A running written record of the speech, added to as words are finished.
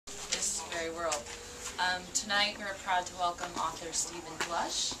literary world. Tonight we're proud to welcome author Stephen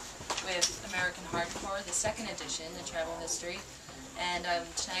Blush with American Hardcore, the second edition, The Travel Mystery. And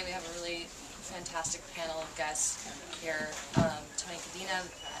tonight we have a really fantastic panel of guests here. Tony CADENA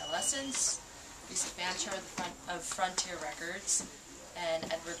of ADOLESCENTS, Lisa Fancher of Frontier Records, and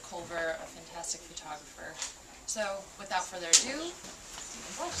Edward COLVAR, a fantastic photographer. So, without further ado,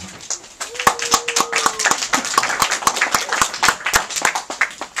 Stephen Blush.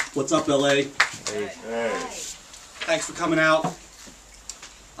 What's up, LA? Hey. Thanks for coming out.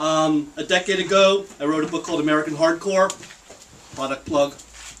 A decade ago, I wrote a book called American Hardcore, product plug,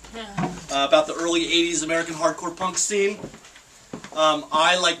 about the early 80s American hardcore punk scene.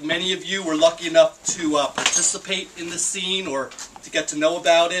 I, like many of you, were lucky enough to participate in the scene or to get to know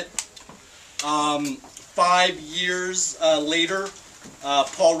about it. 5 years later,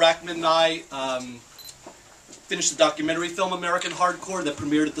 Paul Rackman and I finished the documentary film American Hardcore that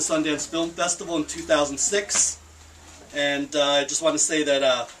premiered at the Sundance Film Festival in 2006. And I just want to say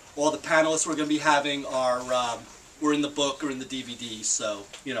that all the panelists we're going to be having were in the book or in the DVD, so,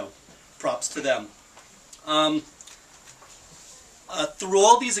 you know, props to them. Through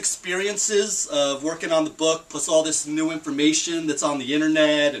all these experiences of working on the book, plus all this new information that's on the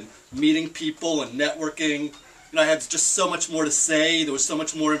internet and meeting people and networking, you know, I had just so much more to say. There was so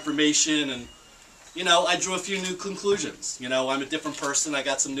much more information, and, you know, I drew a few new conclusions. You know, I'm a different person. I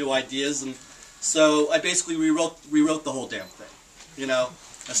got some new ideas, and so I basically rewrote the whole damn thing. You know,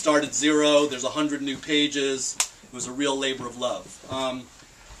 I started zero. There's 100 new pages. It was a real labor of love.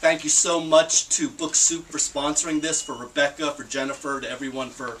 Thank you so much to Book Soup for sponsoring this, for Rebecca, for Jennifer, to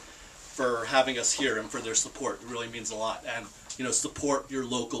everyone for having us here and for their support. It really means a lot. And, you know, support your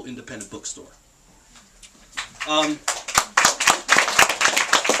local independent bookstore.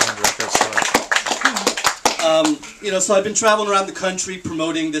 You know, so I've been traveling around the country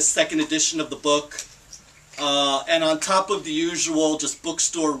promoting this second edition of the book. And on top of the usual just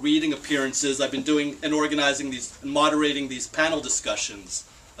bookstore reading appearances, I've been doing and organizing these and moderating these panel discussions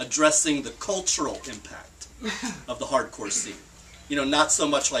addressing the cultural impact of the hardcore scene. You know, not so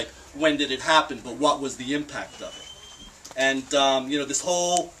much like when did it happen, but what was the impact of it. And, you know, this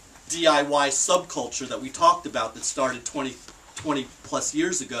whole DIY subculture that we talked about that started 20 plus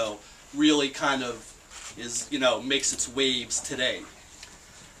years ago really kind of is, you know, makes its waves today.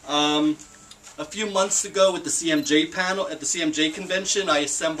 A few months ago at the CMJ panel, at the CMJ convention, I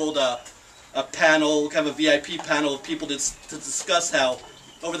assembled a panel, kind of a VIP panel of people to discuss how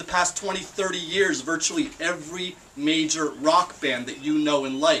over the past 20, 30 years, virtually every major rock band that you know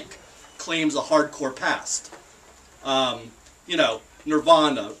and like claims a hardcore past. You know,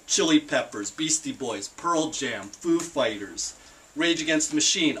 Nirvana, Chili Peppers, Beastie Boys, Pearl Jam, Foo Fighters, Rage Against the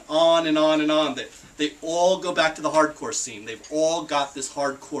Machine, on and on and on. They all go back to the hardcore scene. They've all got this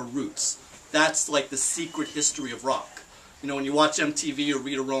hardcore roots. That's like the secret history of rock. You know, when you watch MTV or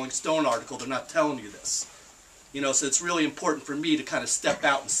read a Rolling Stone article, they're not telling you this. You know, so it's really important for me to kind of step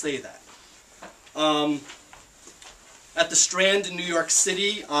out and say that. At the Strand in New York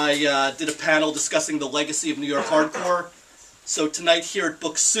City, I did a panel discussing the legacy of New York hardcore. So tonight here at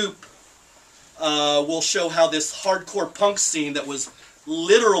Book Soup, we'll show how this hardcore punk scene that was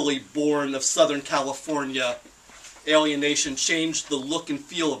literally born of Southern California alienation changed the look and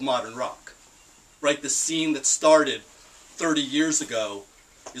feel of modern rock. Right? The scene that started 30 years ago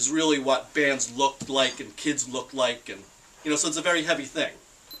is really what bands looked like and kids looked like, and, you know, so it's a very heavy thing.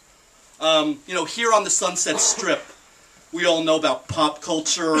 You know, here on the Sunset Strip, we all know about pop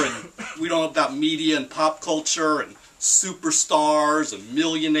culture, and we know about media and pop culture, and superstars, and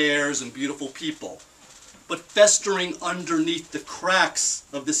millionaires, and beautiful people. But festering underneath the cracks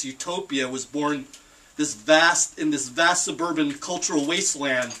of this utopia was born in this vast suburban cultural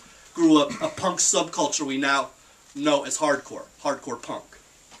wasteland, grew up a punk subculture we now know as hardcore punk.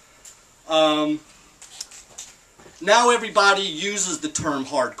 Now everybody uses the term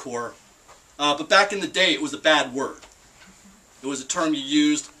hardcore, but back in the day it was a bad word. It was a term you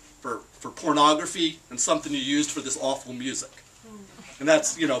used for pornography and something you used for this awful music. And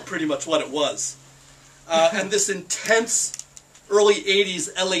that's, you know, pretty much what it was. And this intense early 80s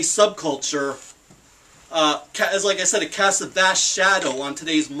LA subculture, as like I said, it casts a vast shadow on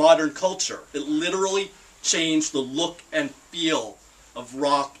today's modern culture. It literally changed the look and feel of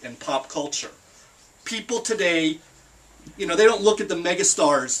rock and pop culture. People today, you know, they don't look at the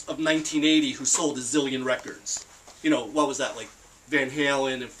megastars of 1980 who sold a zillion records. You know, what was that, like Van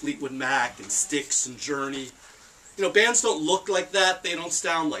Halen and Fleetwood Mac and Styx and Journey. You know, bands don't look like that, they don't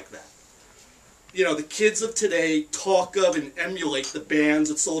sound like that. You know, the kids of today talk of and emulate the bands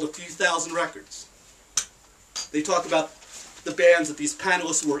that sold a few thousand records. They talk about the bands that these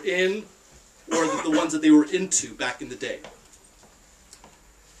panelists were in, or the ones that they were into back in the day.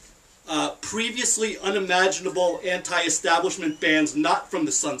 Previously unimaginable anti-establishment bands not from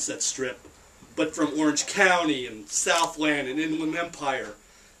the Sunset Strip, but from Orange County and Southland and Inland Empire,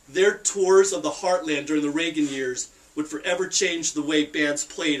 their tours of the Heartland during the Reagan years would forever change the way bands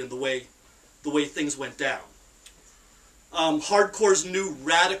played and the way things went down. Hardcore's new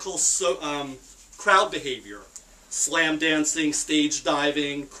radical crowd behavior, slam dancing, stage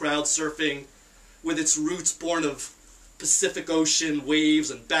diving, crowd surfing, with its roots born of Pacific Ocean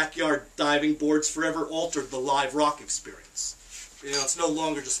waves and backyard diving boards, forever altered the live rock experience. You know, it's no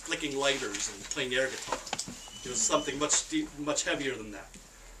longer just flicking lighters and playing air guitar. It was something much heavier than that.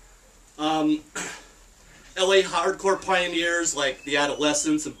 LA hardcore pioneers like the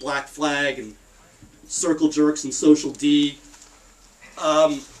Adolescents and Black Flag and Circle Jerks and Social D,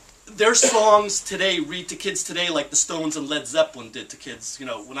 their songs today read to kids today like the Stones and Led Zeppelin did to kids, you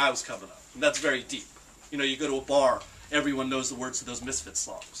know, when I was coming up. And that's very deep. You know, you go to a bar, everyone knows the words to those Misfits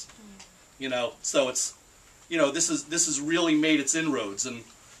songs. You know, so it's, you know, this has really made its inroads. And,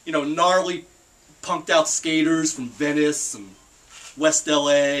 you know, gnarly, punked out skaters from Venice and West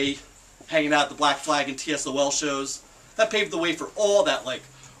LA, hanging out at the Black Flag and TSOL shows, that paved the way for all that, like,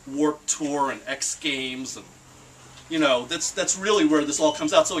 Warped Tour and X Games, and, you know, that's really where this all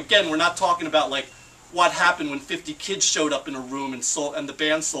comes out. So again, we're not talking about, like, what happened when 50 kids showed up in a room and the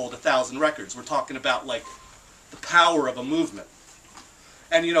band sold 1,000 records. We're talking about, like, the power of a movement.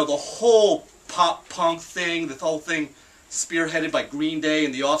 And, you know, the whole pop-punk thing, the whole thing spearheaded by Green Day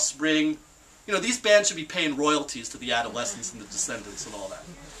and The Offspring, you know, these bands should be paying royalties to the Adolescents and the Descendants and all that.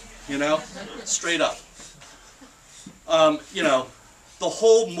 You know? Straight up. You know, the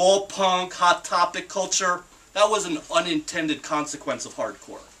whole mall punk, Hot Topic culture, that was an unintended consequence of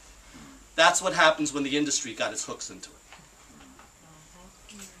hardcore. That's what happens when the industry got its hooks into it.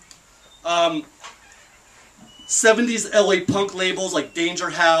 70s LA punk labels like Danger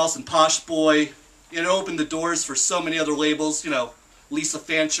House and Posh Boy, it opened the doors for so many other labels. You know, Lisa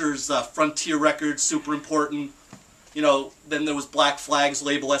Fancher's Frontier Records, super important. You know, then there was Black Flag's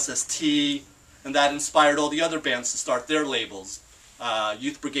label SST, and that inspired all the other bands to start their labels.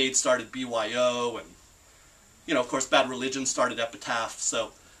 Youth Brigade started BYO, and, you know, of course, Bad Religion started Epitaph.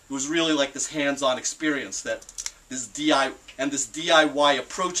 So it was really like this hands-on experience that this DIY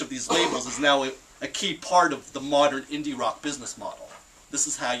approach of these labels is now a key part of the modern indie rock business model. This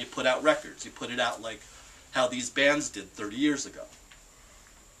is how you put out records. You put it out like how these bands did 30 years ago.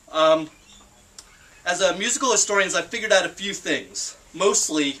 As a musical historian, I figured out a few things.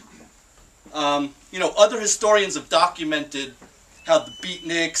 Mostly, you know, other historians have documented how the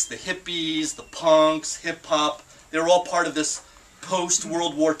beatniks, the hippies, the punks, hip-hop, they were all part of this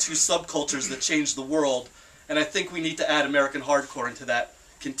post-World War II subcultures that changed the world, and I think we need to add American hardcore into that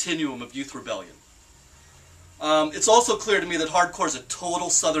continuum of youth rebellion. It's also clear to me that hardcore is a total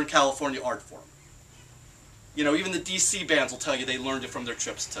Southern California art form. You know, even the DC bands will tell you they learned it from their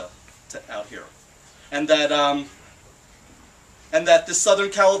trips to out here. And that this Southern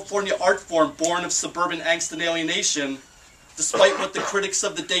California art form, born of suburban angst and alienation, despite what the critics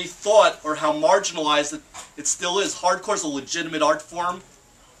of the day thought or how marginalized it still is, hardcore is a legitimate art form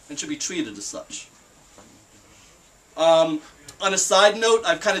and should be treated as such. On a side note,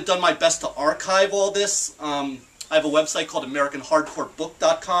 I've kind of done my best to archive all this. I have a website called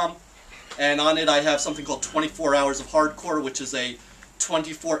AmericanHardcoreBook.com, and on it I have something called 24 Hours of Hardcore, which is a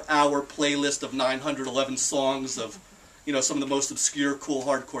 24-hour playlist of 911 songs of, you know, some of the most obscure, cool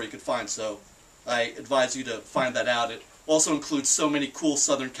hardcore you could find. So I advise you to find that out. It also includes so many cool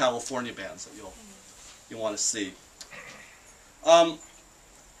Southern California bands that you'll want to see.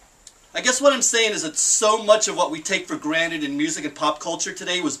 I guess what I'm saying is that so much of what we take for granted in music and pop culture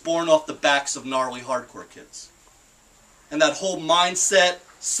today was born off the backs of gnarly hardcore kids. And that whole mindset,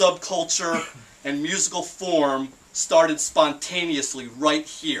 subculture, and musical form started spontaneously right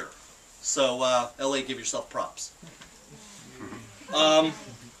here. So, LA, give yourself props. I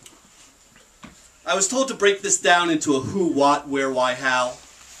was told to break this down into a who, what, where, why, how.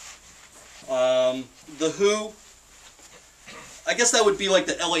 The who, I guess that would be like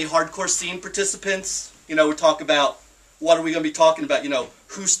the LA hardcore scene participants. You know, we talk about, what are we going to be talking about? You know,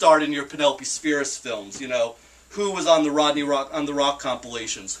 who starred in your Penelope Spheris films? You know, who was on the the Rock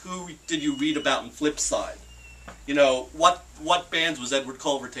compilations? Who did you read about in Flipside? You know, what bands was Edward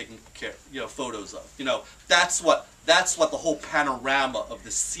Culver taking photos of? You know, that's what the whole panorama of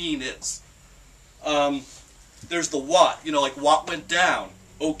the scene is. There's the what, you know, like What Went Down,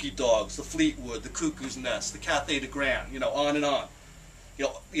 Okie Dogs, the Fleetwood, the Cuckoo's Nest, the Cathay de Grand, you know, on and on. You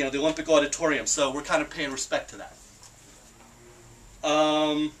know, the Olympic Auditorium. So we're kind of paying respect to that.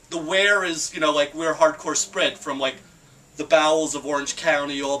 The where is, like where hardcore spread from, like the bowels of Orange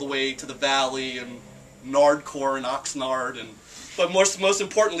County all the way to the valley, and Nardcore and Oxnard, but most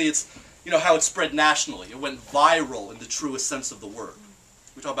importantly, it's how it spread nationally. It went viral in the truest sense of the word.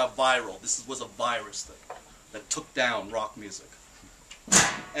 We talk about viral. This was a virus that took down rock music.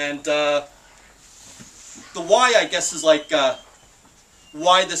 And the why, I guess, is like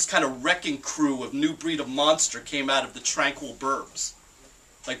why this kind of wrecking crew of new breed of monster came out of the tranquil burbs.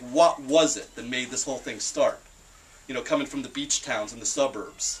 Like, what was it that made this whole thing start? Coming from the beach towns and the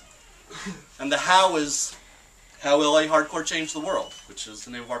suburbs. And the how is how LA hardcore changed the world, which is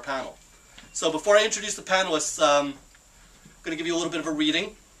the name of our panel. So before I introduce the panelists, I'm going to give you a little bit of a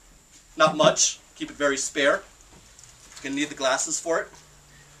reading. Not much. Keep it very spare. You're going to need the glasses for it.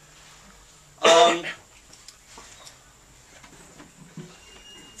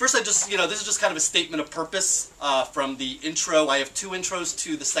 First, this is just kind of a statement of purpose from the intro. I have two intros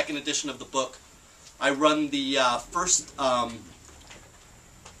to the second edition of the book. I run the first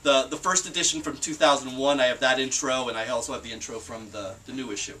edition from 2001. I have that intro, and I also have the intro from the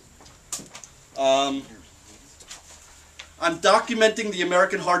new issue. I'm documenting the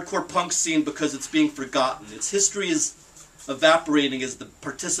American hardcore punk scene because it's being forgotten. Its history is evaporating as the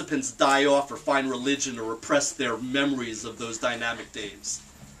participants die off or find religion or repress their memories of those dynamic days.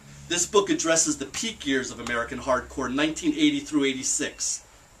 This book addresses the peak years of American hardcore, 1980 through 86.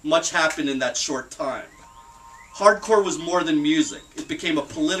 Much happened in that short time. Hardcore was more than music. It became a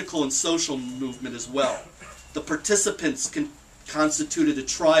political and social movement as well. The participants constituted a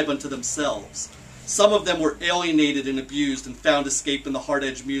tribe unto themselves. Some of them were alienated and abused and found escape in the hard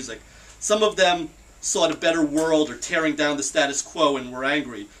edge music. Some of them sought a better world or tearing down the status quo and were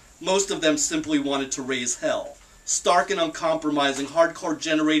angry. Most of them simply wanted to raise hell. Stark and uncompromising, hardcore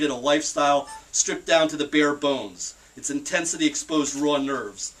generated a lifestyle stripped down to the bare bones. Its intensity exposed raw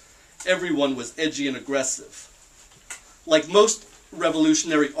nerves. Everyone was edgy and aggressive. Like most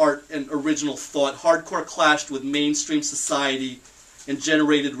revolutionary art and original thought, hardcore clashed with mainstream society and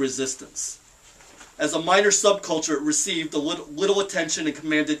generated resistance. As a minor subculture, it received little attention and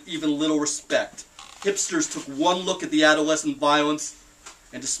commanded even little respect. Hipsters took one look at the adolescent violence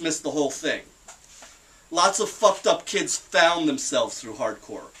and dismissed the whole thing. Lots of fucked up kids found themselves through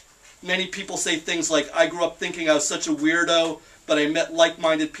hardcore. Many people say things like, I grew up thinking I was such a weirdo, but I met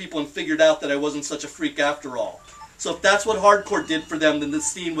like-minded people and figured out that I wasn't such a freak after all. So if that's what hardcore did for them, then the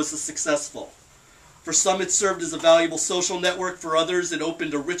scene was successful. For some it served as a valuable social network, for others it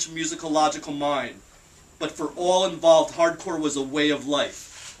opened a rich musicological mind. But for all involved, hardcore was a way of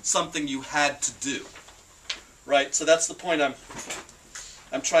life, something you had to do. Right? So that's the point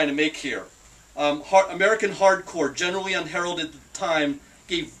I'm trying to make here. American hardcore, generally unheralded at the time,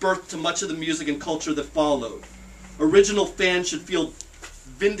 gave birth to much of the music and culture that followed. Original fans should feel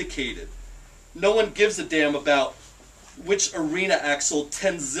vindicated. No one gives a damn about which arena act sold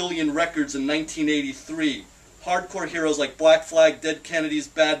 10 zillion records in 1983. Hardcore heroes like Black Flag, Dead Kennedys,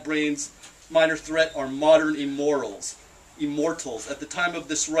 Bad Brains, Minor Threat are modern immortals. At the time of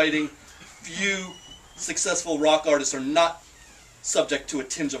this writing, few successful rock artists are not subject to a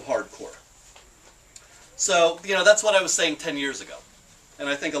tinge of hardcore. So, that's what I was saying 10 years ago. And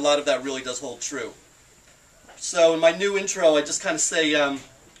I think a lot of that really does hold true. So in my new intro, I just kind of say,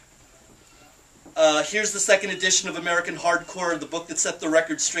 here's the second edition of American Hardcore, the book that set the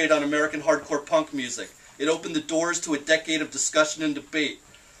record straight on American hardcore punk music. It opened the doors to a decade of discussion and debate.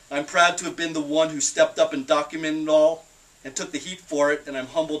 I'm proud to have been the one who stepped up and documented it all and took the heat for it, and I'm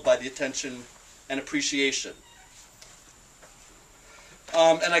humbled by the attention and appreciation.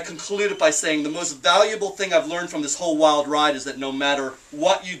 And I concluded by saying the most valuable thing I've learned from this whole wild ride is that no matter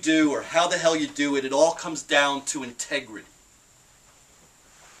what you do or how the hell you do it, it all comes down to integrity.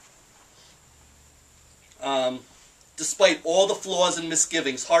 Despite all the flaws and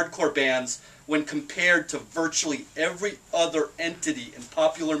misgivings, hardcore bands, when compared to virtually every other entity in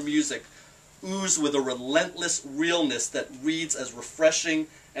popular music, ooze with a relentless realness that reads as refreshing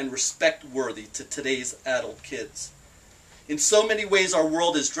and respect-worthy to today's adult kids. In so many ways, our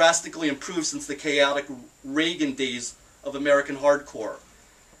world has drastically improved since the chaotic Reagan days of American hardcore.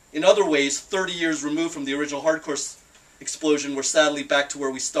 In other ways, 30 years removed from the original hardcore explosion, we're sadly back to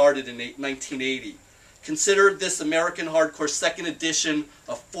where we started in 1980. Consider this American hardcore second edition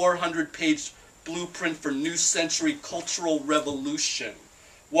a 400-page blueprint for new century cultural revolution.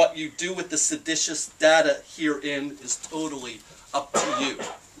 What you do with the seditious data herein is totally up to you.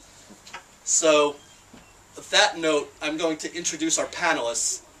 So, with that note, I'm going to introduce our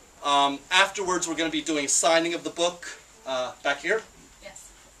panelists. Afterwards, we're going to be doing a signing of the book back here. Yes.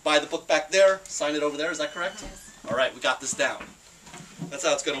 Buy the book back there, sign it over there, is that correct? Yes. All right, we got this down. That's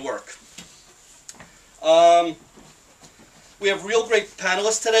how it's going to work. We have real great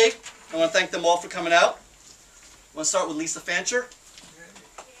panelists today. I want to thank them all for coming out. I want to start with Lisa Fancher.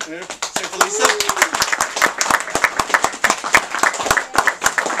 Here, say for Lisa.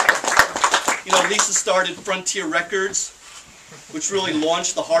 You know, Lisa started Frontier Records, which really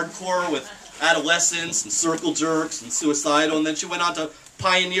launched the hardcore with Adolescents and Circle Jerks and Suicidal, and then she went on to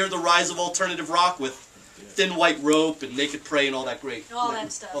pioneer the rise of alternative rock with Thin White Rope and Naked Prey and all that great, all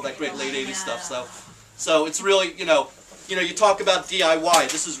that stuff, all that great late '80s stuff. So it's really, you know, you talk about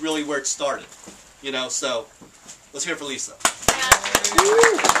DIY. This is really where it started. You know, so let's hear it for Lisa.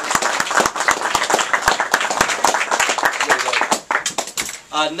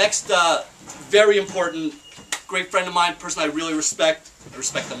 Next, very important, great friend of mine, person I really respect. I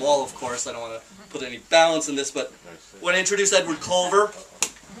respect them all, of course. I don't want to put any balance in this, but I want to introduce Edward COLVAR.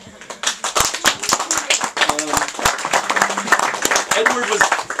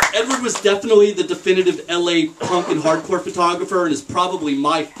 Edward was definitely the definitive LA punk and hardcore photographer, and is probably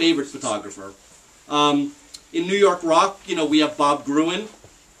my favorite photographer. In New York rock, you know, we have Bob Gruen,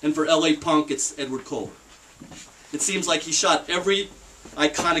 and for LA punk, it's Edward COLVAR. It seems like he shot every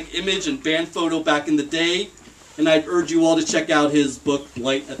iconic image and band photo back in the day, and I'd urge you all to check out his book,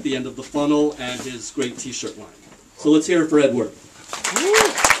 Light at the End of the Funnel, and his great t-shirt line. So let's hear it for Edward.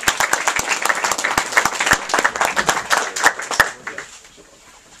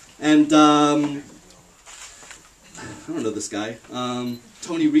 And, I don't know this guy,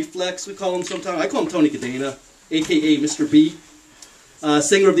 Tony Reflex, we call him sometimes. I call him Tony CADENA, a.k.a. Mr. B.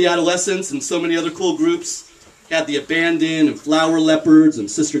 Singer of the Adolescents and so many other cool groups. He had the Abandon and Flower Leopards and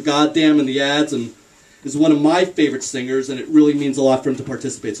Sister Goddamn and the Ads, and is one of my favorite singers, and it really means a lot for him to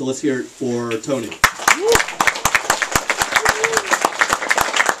participate. So let's hear it for Tony.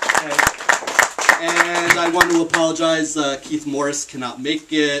 And I want to apologize, Keith Morris cannot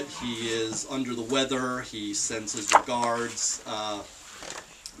make it. He is under the weather. He sends his regards.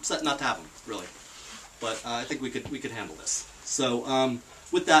 Upset not to have him, really. But I think we could handle this. So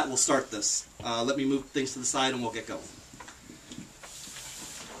with that, we'll start this. Let me move things to the side and we'll get going.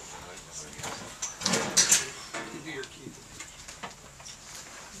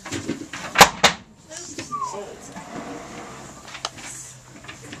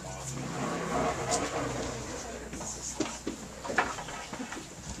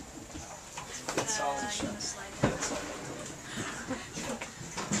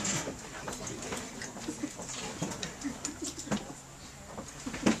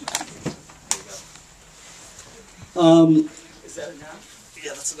 Is that enough?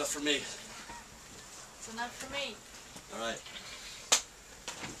 Yeah, that's enough for me. It's enough for me. All right.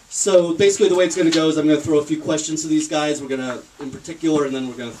 So basically the way it's going to go is I'm going to throw a few questions to these guys. We're going to, in particular, and then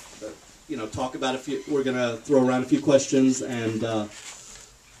we're going to, talk about a few, we're going to throw around a few questions, and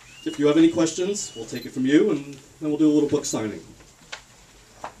if you have any questions, we'll take it from you, and then we'll do a little book signing.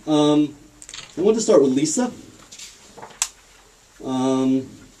 I want to start with Lisa.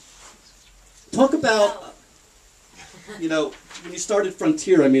 Talk about, when you started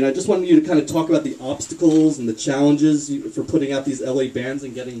Frontier, I mean, I just wanted you to kind of talk about the obstacles and the challenges for putting out these LA bands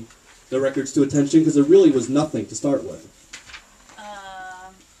and getting their records to attention, because there really was nothing to start with.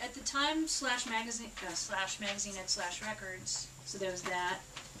 At the time, Slash Magazine had Slash Records, so there was that.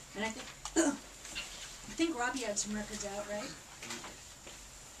 And I think Robbie had some records out, right?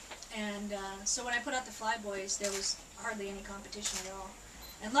 And so when I put out the Flyboys, there was hardly any competition at all.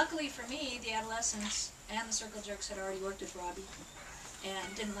 And luckily for me, the Adolescents and the Circle Jerks had already worked with Robbie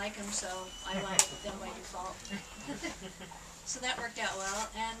and didn't like him, so I wound up with them by default. So that worked out well.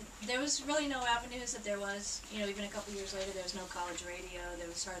 And there was really no avenues that there was, even a couple years later, there was no college radio, there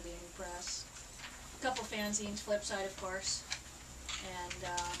was hardly any press. A couple fanzines, Flipside, of course. And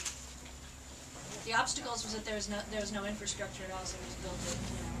the obstacles was that there was no infrastructure at all, so it was built to,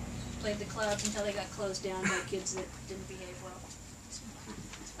 played the clubs until they got closed down by kids that didn't behave well.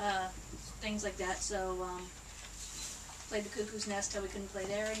 Things like that, so played the Cuckoo's Nest till we couldn't play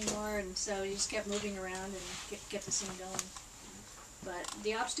there anymore, and so you just kept moving around and kept the scene going. But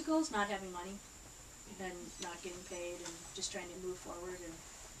the obstacles, not having money and not getting paid and just trying to move forward and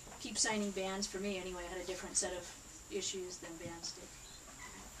keep signing bands, for me anyway, had a different set of issues than bands did.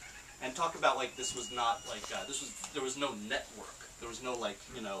 And talk about, this was not, there was no network. There was no,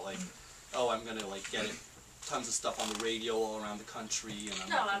 oh, I'm going to, get it. Tons of stuff on the radio all around the country. And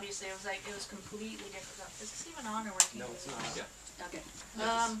no, obviously, it was completely difficult. Is this even on or working? No, it's not. Yeah. Okay.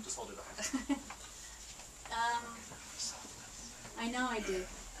 Yeah, just hold it up. I know I did.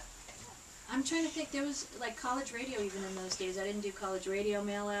 I'm trying to think. There was, college radio even in those days. I didn't do college radio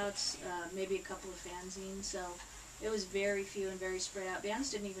mailouts, maybe a couple of fanzines, so It was very few and very spread out.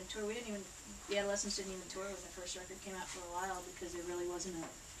 Bands didn't even tour. The Adolescents didn't even tour when the first record came out for a while because there really wasn't a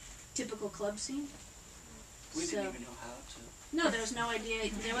typical club scene. We didn't even know how to. No, there was no idea.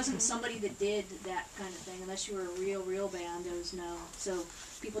 There wasn't somebody that did that kind of thing. Unless you were a real band, there was no. So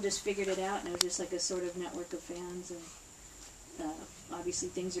people just figured it out, and it was just like a sort of network of fans. And obviously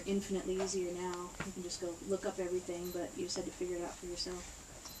things are infinitely easier now. You can just go look up everything, but you just had to figure it out for yourself.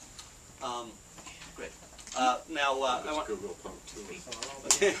 Great. Now, I want... Google Punk too.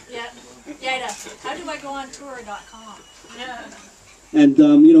 Yeah. How do I go on tour.com? Yeah. And,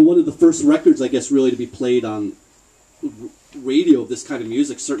 you know, one of the first records, I guess, really to be played on radio of this kind of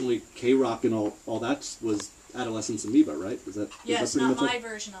music, certainly K-Rock and all that, was Adolescents Amoeba, right? Yes, not my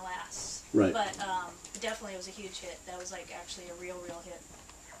version, alas. Right. But definitely it was a huge hit. That was like actually a real hit.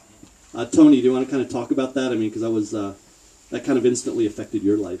 Tony, do you want to kind of talk about that? I mean, because that was, that kind of instantly affected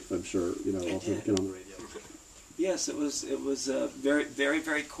your life, I'm sure, you know, also getting on the radio. Yes, it was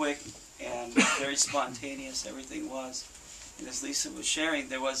very quick and very spontaneous. Everything was, and as Lisa was sharing,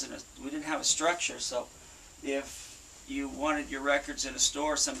 we didn't have a structure. So, if you wanted your records in a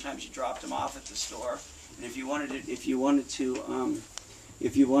store, sometimes you dropped them off at the store, and if you wanted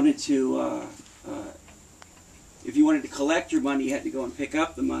to collect your money, you had to go and pick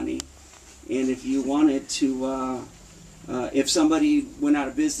up the money, and if you wanted to. If somebody went out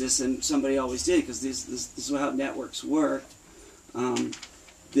of business, and somebody always did, because this is how networks work, then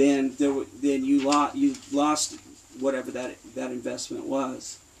you lost whatever that investment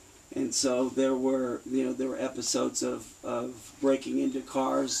was, and so there were episodes of breaking into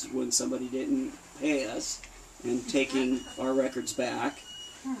cars when somebody didn't pay us and taking our records back,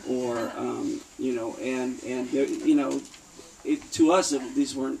 or to us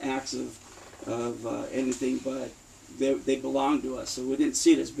these weren't acts of anything but. They belonged to us, so we didn't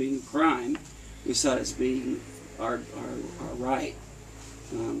see it as being crime. We saw it as being our right.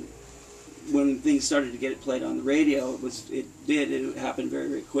 When things started to get played on the radio, it happened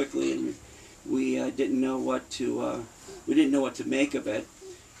very quickly, and we didn't know what to make of it.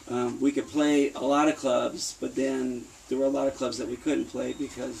 We could play a lot of clubs, but then there were a lot of clubs that we couldn't play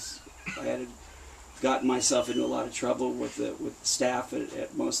because I had gotten myself into a lot of trouble with the staff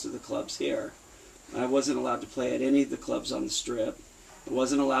at most of the clubs here. I wasn't allowed to play at any of the clubs on the Strip. I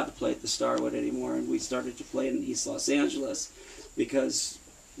wasn't allowed to play at the Starwood anymore, and we started to play in East Los Angeles because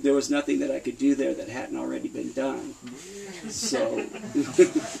there was nothing that I could do there that hadn't already been done. So,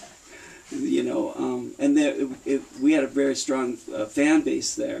 and we had a very strong fan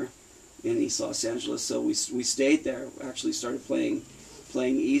base there in East Los Angeles, so we stayed there. Actually started playing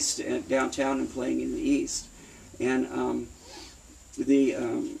east and downtown and playing in the east, and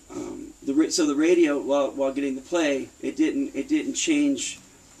so the radio, while getting to play, it didn't change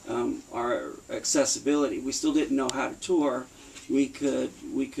our accessibility. We still didn't know how to tour. We could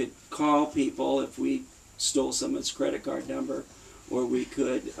call people if we stole someone's credit card number, or we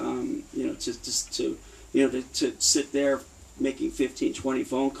could to sit there making 15, 20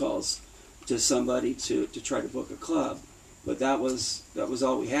 phone calls to somebody to try to book a club. But that was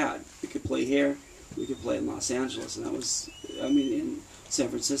all we had. We could play here. We could play in Los Angeles, and in San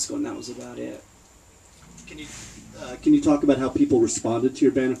Francisco, and that was about it. Can you talk about how people responded to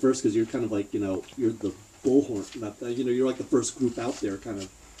your band at first? Because you're kind of like, you're the bullhorn. You're like the first group out there, kind of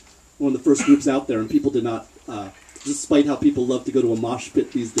one of the first groups out there, and people did not, despite how people love to go to a mosh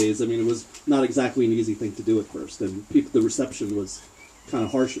pit these days, I mean, it was not exactly an easy thing to do at first, and the reception was kind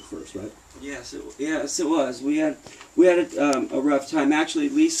of harsh at first, right? Yes, it was. We had a rough time. Actually,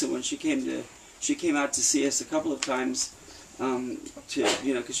 Lisa, when she came out to see us a couple of times,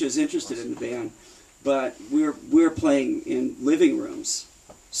 because she was interested in the band, but we were playing in living rooms,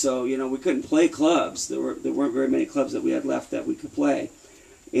 so we couldn't play clubs. There weren't very many clubs that we had left that we could play,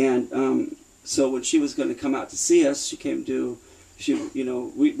 and so when she was going to come out to see us, we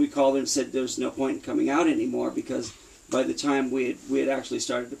called her and said there's no point in coming out anymore, because by the time we had actually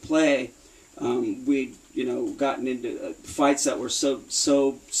started to play, we'd gotten into fights that were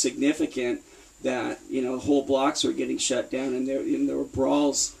so significant that whole blocks were getting shut down, and there were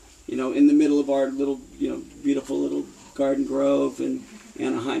brawls in the middle of our little beautiful little Garden Grove and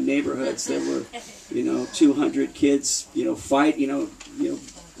Anaheim neighborhoods. There were 200 kids fight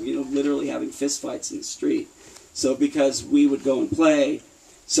literally having fist fights in the street. So because we would go and play,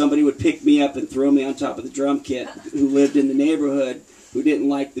 somebody would pick me up and throw me on top of the drum kit who lived in the neighborhood, who didn't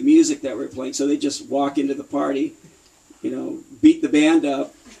like the music that we were playing. So they just walk into the party, beat the band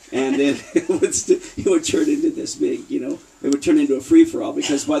up, and then it would turn into this big, it would turn into a free-for-all,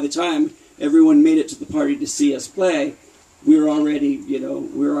 because by the time everyone made it to the party to see us play, we were already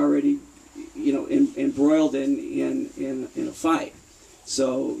embroiled in a fight.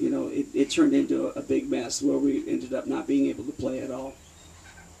 So, it turned into a big mess where we ended up not being able to play at all.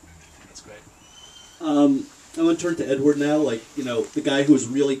 That's great. I want to turn to Edward now, the guy who was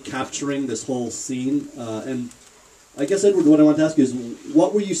really capturing this whole scene. And I guess, Edward, what I want to ask you is,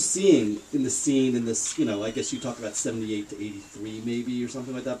 what were you seeing in the scene in this, I guess you talk about 78 to 83 maybe or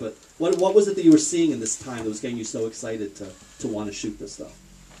something like that, but what was it that you were seeing in this time that was getting you so excited to want to shoot this stuff?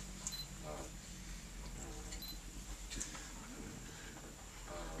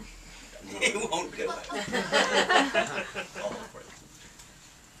 He won't do it.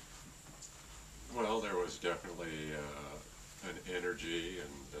 Well, there was definitely an energy,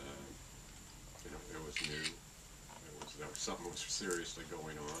 and it was new. Something was seriously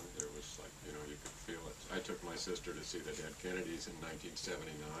going on. It was like, you could feel it. I took my sister to see the Dead Kennedys in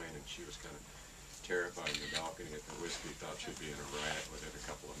 1979, and she was kind of terrified in the balcony at the whiskey. Thought she'd be in a riot within a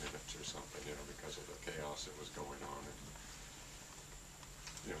couple of minutes or something, because of the chaos that was going on. And,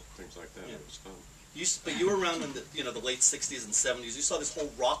 things like that. Yeah. It was fun. But you were around in the late 60s and 70s. You saw this whole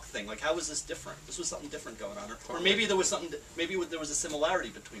rock thing. How was this different? This was something different going on, or maybe there was something. Maybe there was a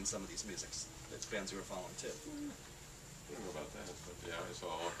similarity between some of these musics that bands you were following too. I don't know about that, but yeah, I saw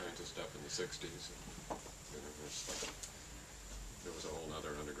all kinds of stuff in the 60s. And, there was a whole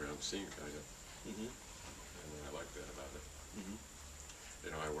other underground scene, kind of. Mm-hmm. And I liked that about it. Mm-hmm.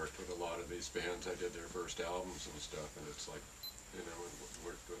 I worked with a lot of these bands. I did their first albums and stuff, and it's like,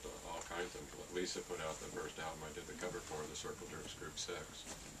 worked with all kinds of them. Lisa put out the first album I did the cover for, the Circle Jerks group 6.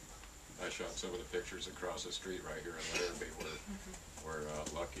 I shot some of the pictures across the street right here in Larrabee where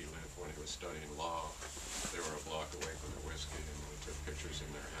Lucky lived when he was studying law. They were a block away from the whiskey, and we took pictures in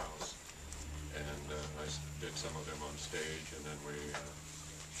their house. And I did some of them on stage, and then we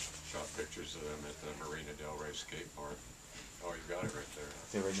shot pictures of them at the Marina Del Rey skate park. Oh, you got it right there.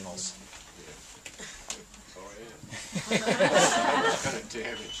 The originals. Yeah. Oh, yeah. I was kind of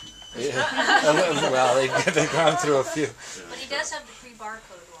damaged. Yeah. Well, they've gone through a few. But he does have the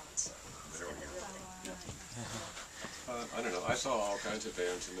pre-barcode ones. I don't know. I saw all kinds of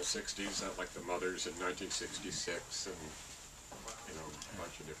bands in the 60s, like the Mothers in 1966, and a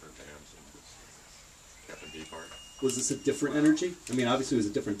bunch of different bands. Captain Beefheart. Was this a different energy? I mean, obviously it was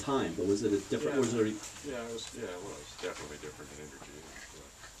a different time, but was it a different? Yeah, was there? Yeah, it was. Yeah, it was definitely different in energy.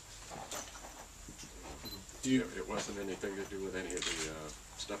 It wasn't anything to do with any of the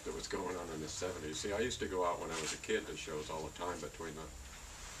stuff that was going on in the 70s. See, I used to go out when I was a kid to shows all the time between the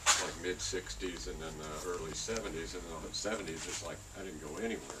mid-60s and then the early 70s. And in the 70s, it's like I didn't go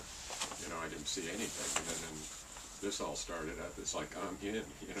anywhere. I didn't see anything. And then this all started up. It's like I'm in.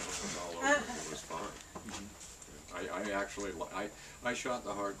 It was all over. It was fun. I shot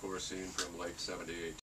the hardcore scene from late '78